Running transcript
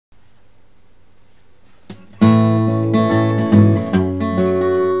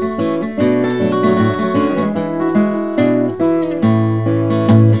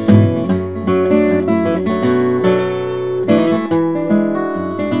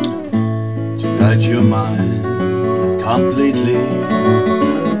read your mind completely.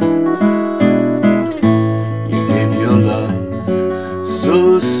 You gave your love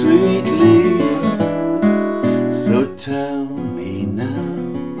so sweetly. So tell me now,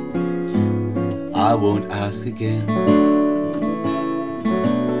 I won't ask again.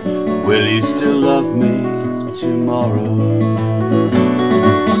 Will you still love me tomorrow?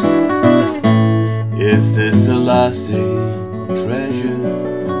 Is this a lasting treasure,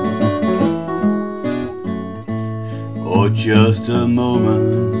 or just a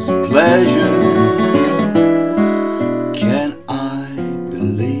moment's pleasure? Can I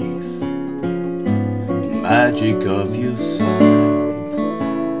believe the magic of your songs?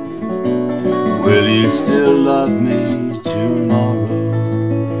 Will you still love me tomorrow?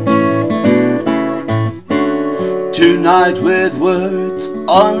 Tonight with words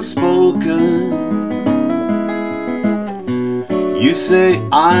unspoken, you say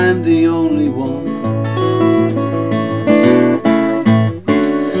I'm the only one.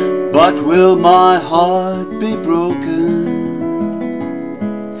 But will my heart be broken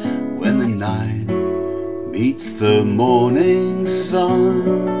when the night meets the morning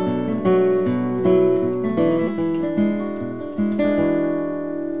sun?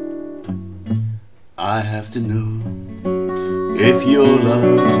 I have to know if your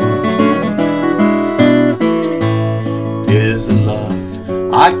love is a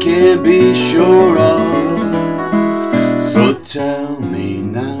love I can't be sure of. So tell me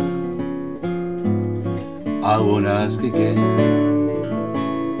now, I won't ask again.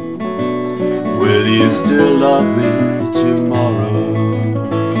 Will you still love me tomorrow?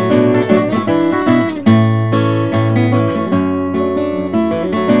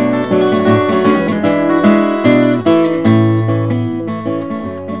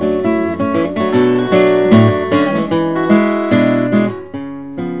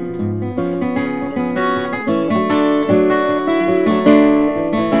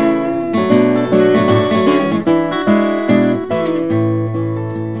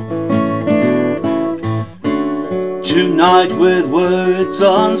 Tonight with words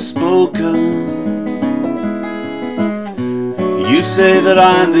unspoken, you say that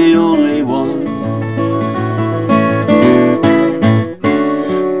I'm the only one.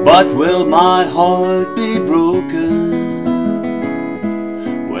 But will my heart be broken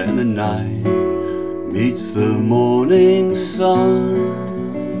when the night meets the morning sun?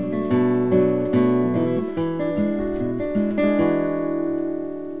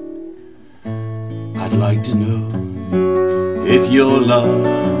 I'd like to know if your love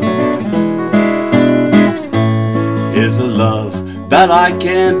is a love that I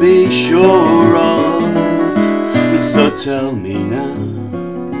can't be sure of. So tell me now,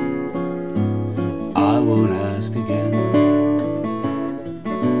 I won't ask again.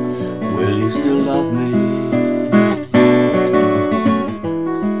 Will you still love me?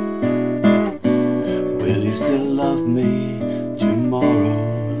 Will you still love me tomorrow?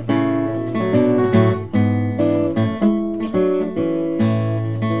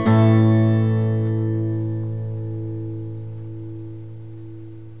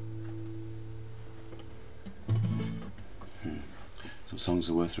 Some songs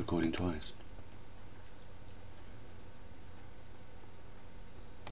are worth recording twice.